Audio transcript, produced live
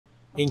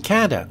In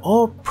Canada,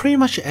 or pretty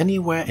much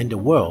anywhere in the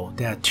world,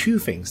 there are two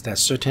things that are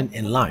certain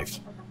in life: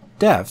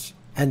 death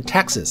and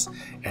taxes.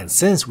 And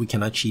since we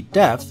cannot cheat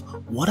death,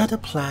 what are the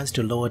plans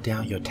to lower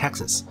down your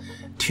taxes?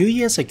 2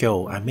 years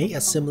ago, I made a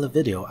similar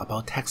video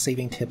about tax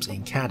saving tips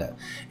in Canada.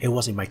 It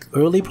was in my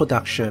early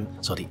production,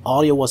 so the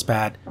audio was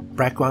bad,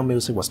 background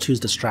music was too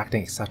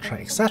distracting,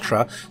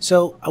 etc.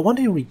 So I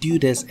wanted to redo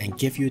this and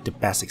give you the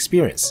best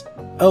experience.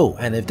 Oh,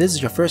 and if this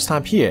is your first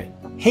time here,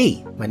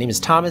 hey, my name is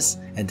Thomas,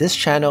 and this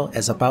channel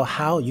is about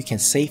how you can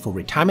save for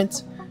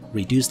retirement,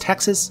 reduce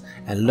taxes,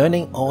 and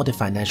learning all the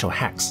financial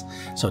hacks.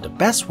 So the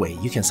best way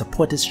you can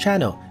support this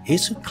channel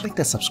is to click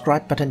the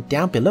subscribe button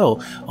down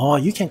below, or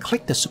you can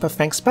click the super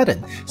thanks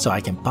button so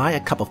I can buy a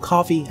cup of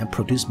coffee and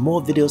produce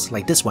more videos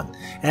like this one.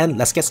 And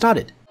let's get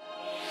started.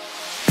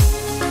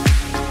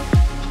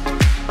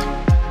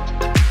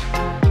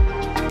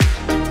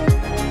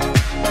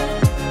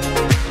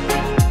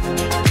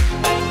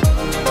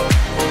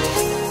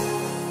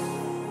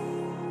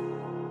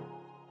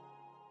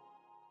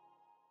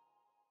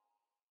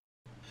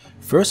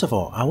 First of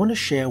all, I want to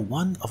share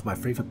one of my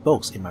favorite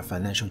books in my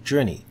financial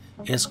journey.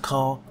 It's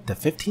called The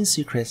 15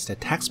 Secrets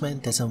That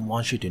Taxman Doesn't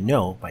Want You to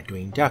Know by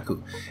Dwayne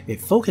Daku. It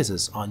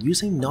focuses on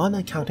using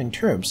non-accounting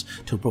terms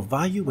to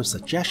provide you with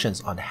suggestions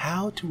on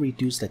how to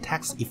reduce the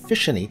tax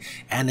efficiently,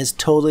 and is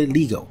totally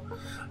legal.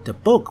 The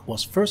book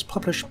was first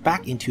published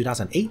back in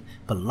 2008,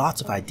 but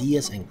lots of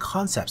ideas and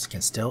concepts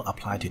can still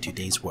apply to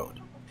today's world.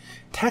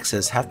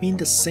 Taxes have been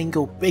the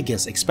single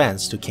biggest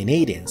expense to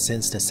Canadians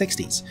since the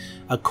 60s.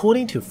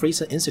 According to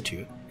Fraser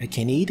Institute, a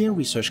Canadian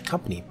research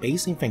company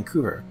based in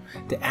Vancouver,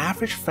 the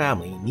average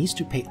family needs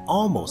to pay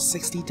almost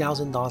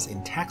 $60,000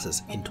 in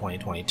taxes in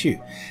 2022,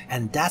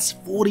 and that's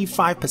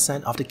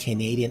 45% of the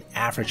Canadian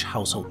average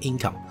household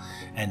income.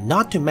 And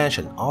not to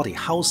mention all the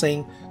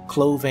housing,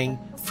 clothing,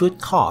 food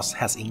costs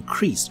has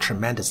increased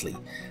tremendously.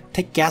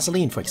 Take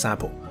gasoline for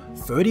example.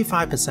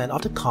 35%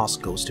 of the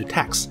cost goes to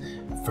tax.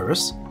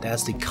 First,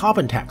 there's the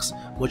carbon tax,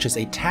 which is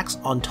a tax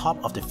on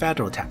top of the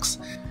federal tax.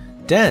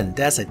 Then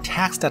there's a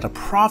tax that the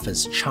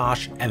profits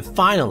charge, and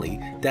finally,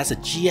 there's a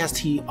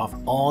GST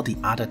of all the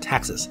other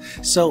taxes.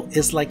 So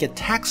it's like a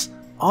tax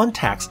on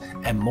tax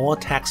and more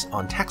tax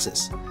on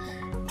taxes.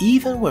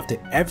 Even with the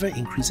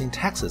ever-increasing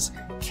taxes,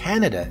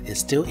 Canada is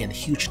still in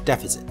huge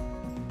deficit.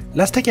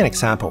 Let's take an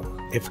example.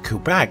 If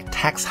Quebec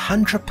taxed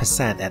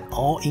 100% at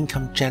all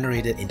income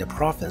generated in the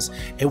province,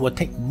 it would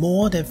take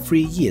more than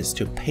 3 years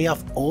to pay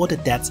off all the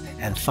debts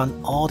and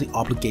fund all the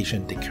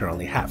obligations they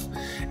currently have.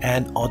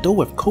 And although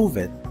with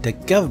COVID, the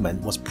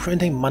government was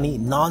printing money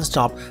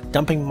non-stop,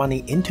 dumping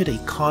money into the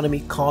economy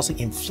causing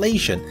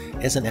inflation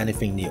isn't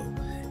anything new.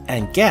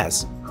 And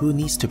guess who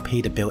needs to pay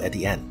the bill at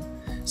the end?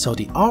 So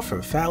the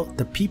author felt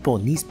the people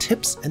need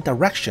tips and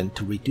direction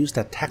to reduce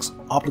their tax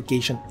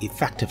obligation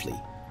effectively.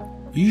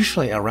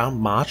 Usually around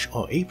March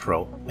or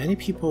April, many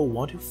people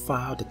want to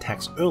file the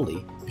tax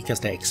early because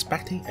they're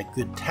expecting a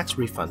good tax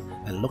refund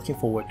and looking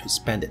forward to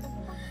spend it.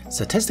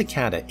 Statistics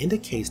Canada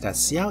indicates that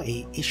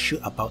CRA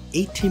issued about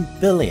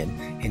 $18 billion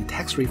in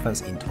tax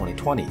refunds in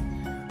 2020.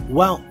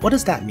 Well, what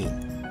does that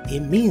mean?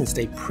 It means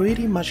they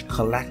pretty much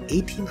collect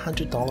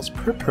 $1,800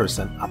 per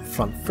person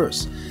upfront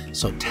first.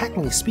 So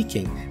technically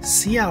speaking,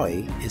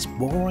 CRA is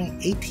borrowing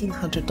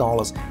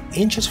 $1,800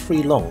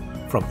 interest-free loan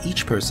from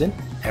each person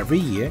every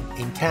year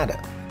in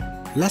Canada.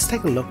 Let's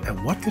take a look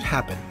at what could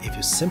happen if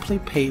you simply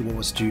pay what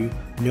was due,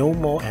 no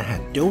more, and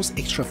had those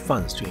extra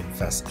funds to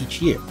invest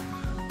each year.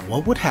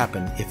 What would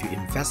happen if you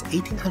invest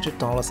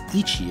 $1,800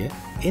 each year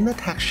in a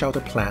tax shelter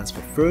plans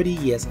for 30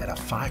 years at a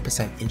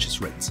 5% interest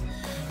rate?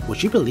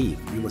 Would you believe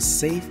you would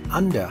save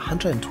under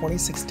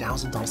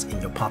 $126,000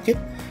 in your pocket?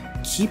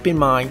 Keep in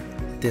mind,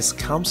 this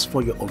comes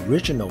for your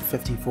original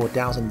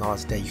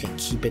 $54,000 that you can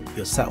keep it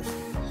yourself.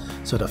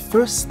 So the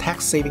first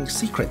tax saving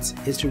secret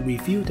is to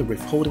review the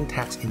withholding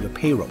tax in your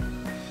payroll.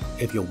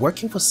 If you're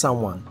working for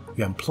someone,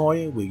 your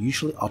employer will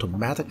usually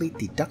automatically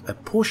deduct a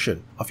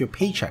portion of your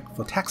paycheck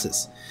for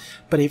taxes.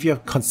 But if you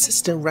have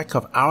consistent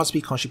record of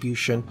RSP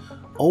contribution,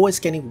 always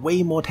getting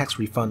way more tax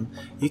refund,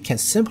 you can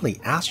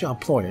simply ask your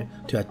employer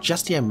to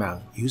adjust the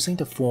amount using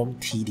the form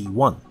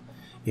TD1.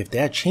 If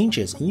there are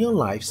changes in your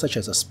life such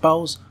as a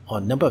spouse or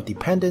number of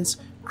dependents,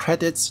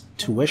 credits,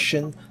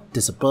 tuition,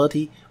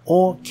 disability,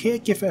 or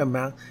caregiver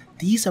amount,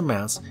 these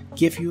amounts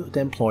give you,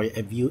 the employer,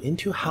 a view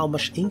into how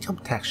much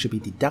income tax should be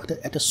deducted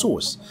at the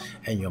source,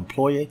 and your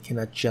employer can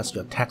adjust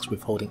your tax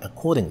withholding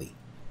accordingly.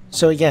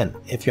 So again,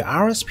 if your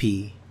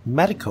RSP,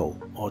 medical,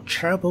 or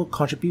charitable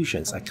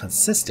contributions are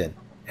consistent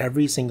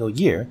every single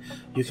year,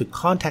 you could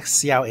contact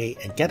CRA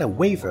and get a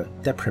waiver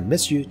that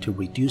permits you to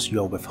reduce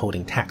your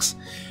withholding tax.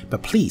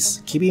 But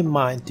please keep in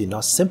mind, do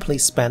not simply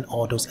spend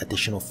all those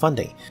additional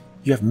funding.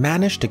 You have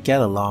managed to get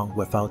along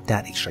without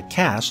that extra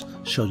cash,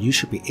 so you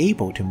should be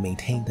able to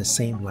maintain the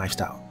same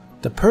lifestyle.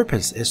 The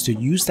purpose is to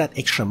use that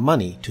extra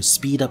money to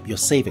speed up your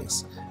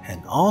savings,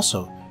 and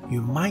also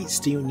you might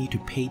still need to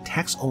pay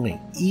tax only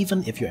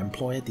even if your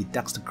employer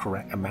deducts the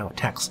correct amount of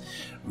tax.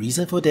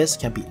 Reason for this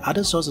can be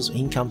other sources of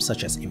income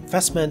such as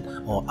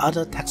investment or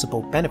other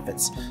taxable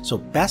benefits, so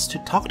best to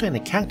talk to an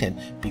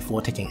accountant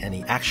before taking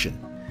any action.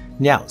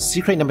 Now,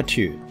 secret number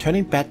 2,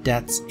 turning bad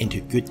debts into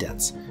good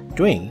debts.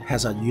 Dwayne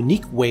has a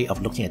unique way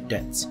of looking at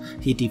debts.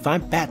 He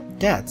defined bad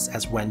debts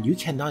as when you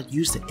cannot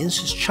use the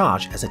interest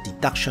charge as a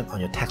deduction on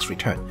your tax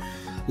return.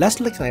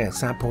 Let's look at an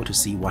example to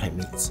see what it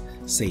means.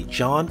 Say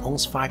John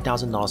owns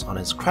 $5,000 on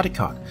his credit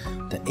card.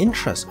 The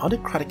interest on the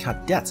credit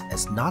card debt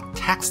is not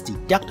tax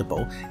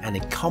deductible and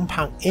it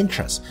compound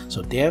interest,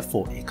 so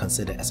therefore it's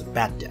considered as a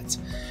bad debt.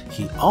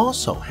 He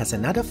also has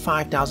another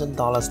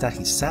 $5,000 that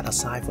he set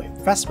aside for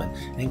investment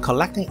and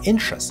collecting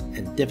interest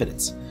and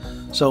dividends.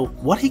 So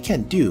what he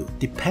can do,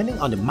 depending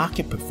on the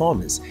market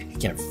performance, he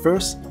can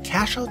first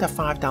cash out that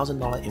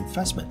 $5,000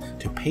 investment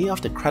to pay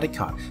off the credit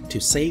card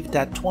to save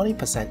that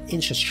 20%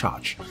 interest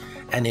charge.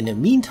 And in the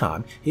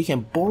meantime, he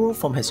can borrow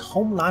from his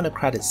home line of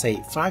credit, say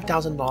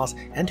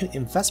 $5,000, and to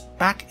invest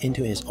back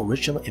into his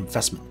original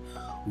investment.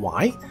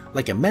 Why?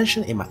 Like I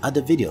mentioned in my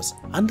other videos,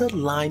 under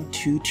line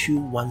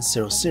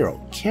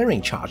 22100,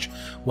 carrying charge,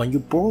 when you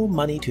borrow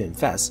money to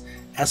invest,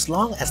 as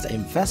long as the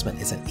investment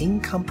is an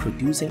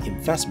income-producing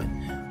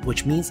investment,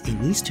 which means it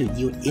needs to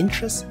yield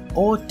interest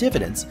or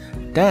dividends,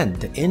 then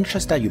the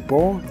interest that you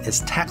borrow is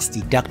tax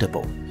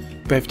deductible.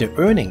 But if the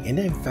earning in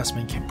the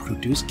investment can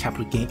produce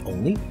capital gain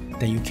only,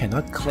 then you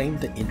cannot claim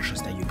the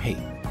interest that you pay.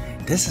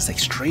 This is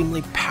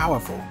extremely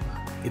powerful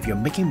if you're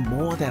making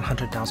more than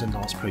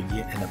 $100,000 per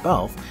year and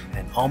above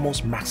and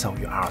almost max out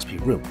your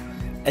RSP room.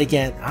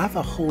 Again, I have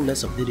a whole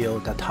list of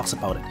videos that talks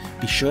about it.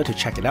 Be sure to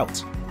check it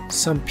out.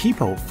 Some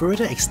people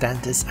further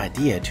extend this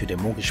idea to their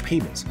mortgage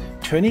payments,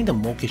 turning the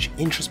mortgage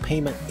interest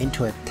payment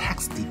into a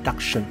tax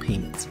deduction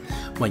payment.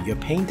 When you're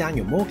paying down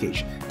your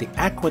mortgage, the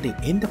equity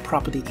in the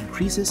property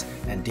increases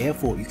and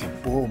therefore you can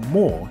borrow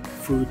more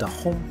through the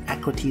home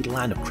equity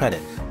line of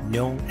credit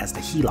known as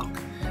the HELOC.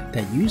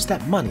 Then use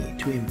that money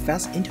to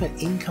invest into an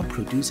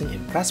income-producing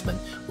investment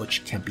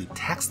which can be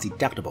tax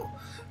deductible.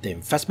 The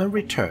investment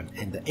return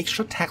and the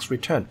extra tax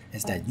return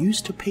is then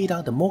used to pay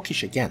down the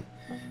mortgage again.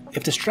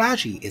 If the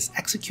strategy is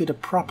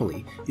executed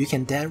properly, you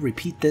can then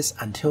repeat this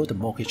until the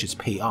mortgage is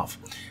paid off.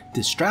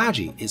 This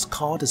strategy is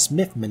called the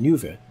Smith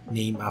maneuver,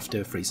 named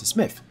after Fraser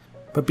Smith.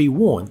 But be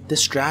warned,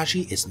 this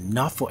strategy is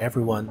not for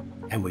everyone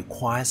and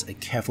requires a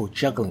careful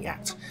juggling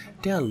act.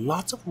 There are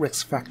lots of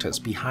risk factors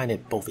behind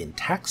it, both in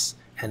tax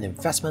and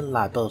investment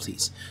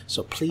liabilities,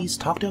 so please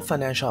talk to a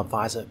financial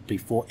advisor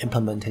before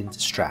implementing the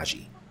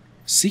strategy.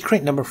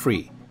 Secret number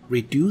 3,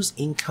 reduce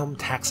income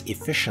tax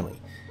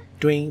efficiently.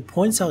 Dwayne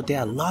points out there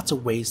are lots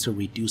of ways to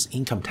reduce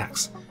income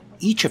tax.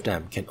 Each of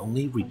them can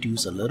only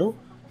reduce a little,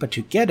 but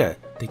together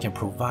they can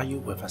provide you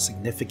with a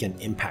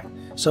significant impact.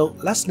 So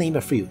let's name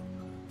a few.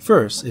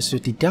 First is to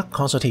deduct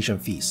consultation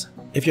fees.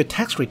 If your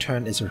tax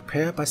return is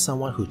prepared by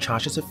someone who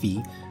charges a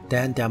fee,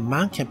 then the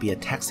amount can be a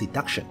tax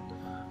deduction.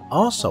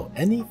 Also,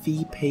 any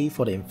fee paid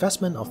for the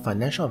investment of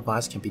financial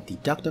advice can be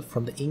deducted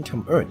from the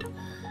income earned.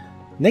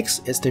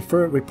 Next is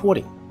deferred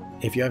reporting.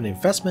 If you have an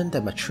investment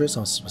that matures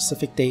on a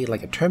specific day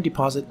like a term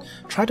deposit,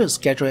 try to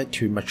schedule it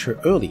to mature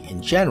early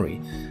in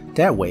January.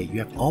 That way, you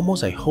have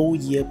almost a whole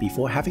year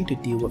before having to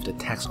deal with the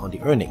tax on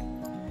the earning.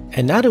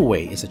 Another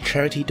way is a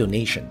charity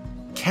donation.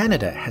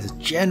 Canada has a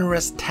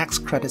generous tax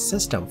credit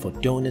system for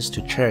donors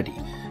to charity.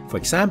 For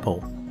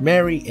example,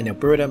 Mary in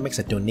Alberta makes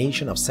a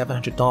donation of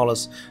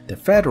 $700. The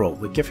federal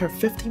will give her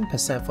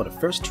 15% for the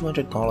first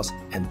 $200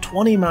 and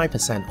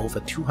 29% over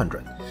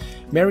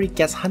 $200. Mary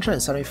gets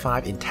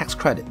 $175 in tax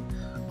credit.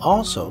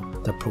 Also,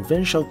 the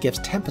provincial gives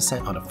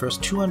 10% on the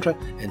first $200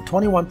 and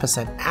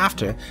 21%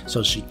 after,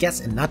 so she gets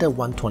another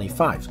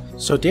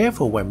 $125. So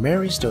therefore, when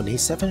Mary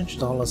donates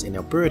 $700 in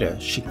Alberta,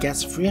 she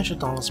gets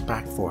 $300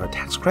 back for her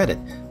tax credit.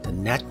 The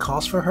net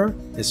cost for her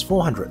is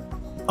 $400.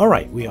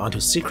 Alright, we are on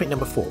to secret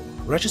number 4,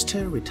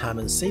 Register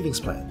Retirement Savings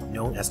Plan,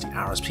 known as the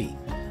RSP.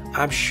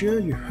 I'm sure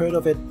you heard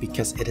of it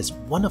because it is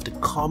one of the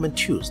common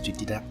tools to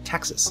deduct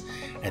taxes.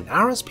 An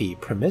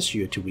RSP permits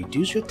you to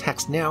reduce your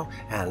tax now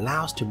and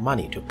allows the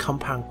money to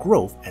compound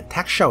growth and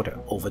tax shelter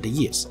over the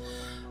years.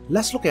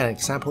 Let's look at an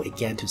example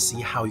again to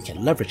see how you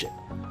can leverage it.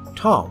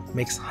 Tom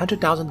makes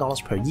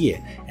 $100,000 per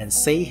year and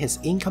say his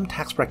income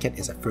tax bracket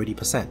is at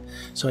 30%,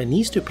 so he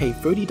needs to pay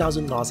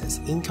 $30,000 as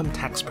income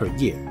tax per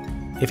year.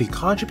 If he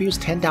contributes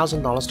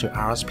 $10,000 to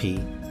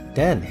RSP,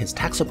 then his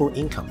taxable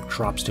income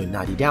drops to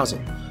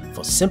 $90,000.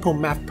 For simple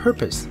math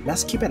purpose,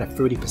 let's keep it at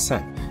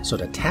 30%, so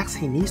the tax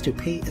he needs to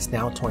pay is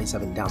now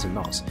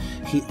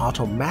 $27,000. He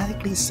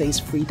automatically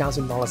saves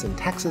 $3,000 in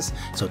taxes,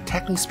 so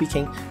technically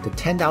speaking, the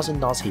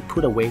 $10,000 he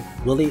put away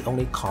really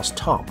only cost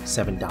Tom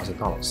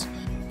 $7,000.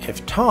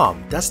 If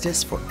Tom does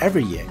this for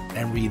every year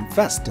and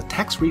reinvests the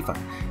tax refund,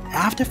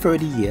 after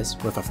 30 years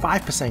with a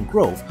 5%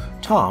 growth,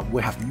 Tom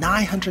will have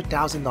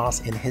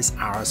 $900,000 in his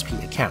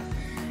RSP account.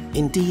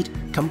 Indeed,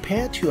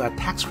 compared to a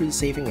tax-free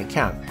saving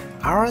account,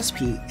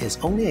 RSP is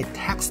only a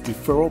tax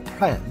deferral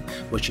plan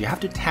which you have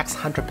to tax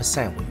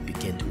 100% when you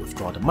begin to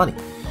withdraw the money.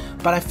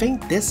 but I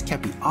think this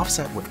can be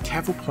offset with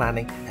careful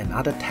planning and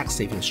other tax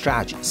saving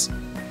strategies.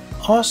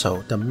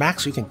 Also, the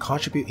max you can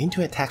contribute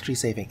into a tax-free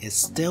saving is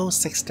still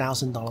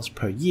 $6,000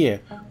 per year,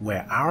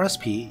 where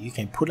RSP you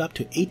can put up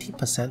to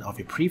 80% of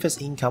your previous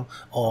income,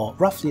 or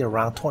roughly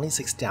around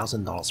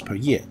 $26,000 per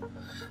year.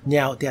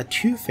 Now, there are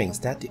two things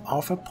that the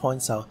author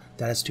points out,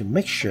 that is to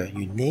make sure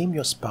you name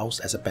your spouse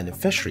as a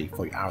beneficiary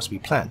for your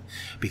RSP plan,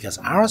 because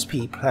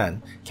RSP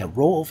plan can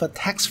roll over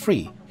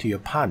tax-free to your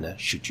partner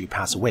should you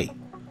pass away.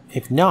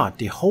 If not,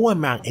 the whole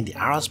amount in the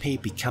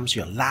RSP becomes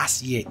your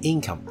last year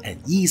income,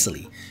 and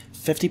easily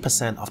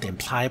 50% of the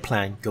entire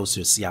plan goes to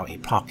the CRA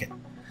pocket.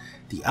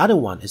 The other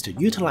one is to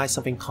utilize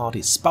something called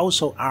the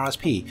spousal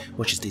RSP,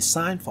 which is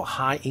designed for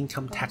high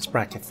income tax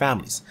bracket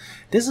families.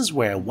 This is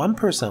where one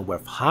person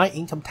with high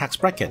income tax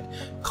bracket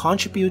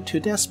contribute to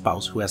their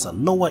spouse who has a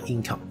lower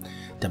income.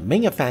 The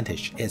main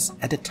advantage is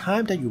at the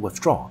time that you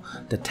withdraw,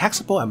 the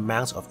taxable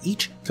amounts of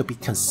each could be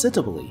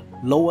considerably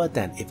lower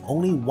than if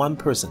only one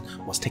person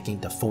was taking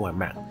the full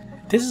amount.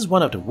 This is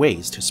one of the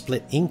ways to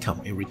split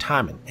income in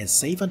retirement and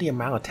save on the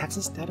amount of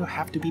taxes that will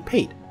have to be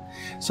paid.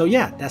 So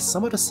yeah, that's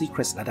some of the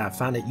secrets that I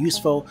found it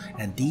useful,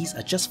 and these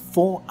are just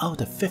 4 out of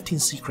the 15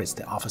 secrets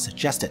the author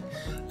suggested.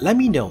 Let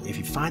me know if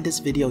you find this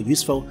video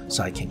useful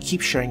so I can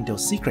keep sharing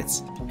those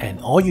secrets. And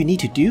all you need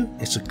to do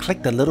is to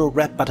click the little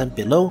red button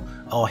below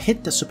or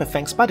hit the super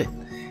thanks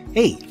button.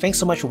 Hey, thanks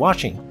so much for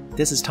watching.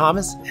 This is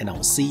Thomas, and I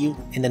will see you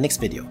in the next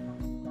video.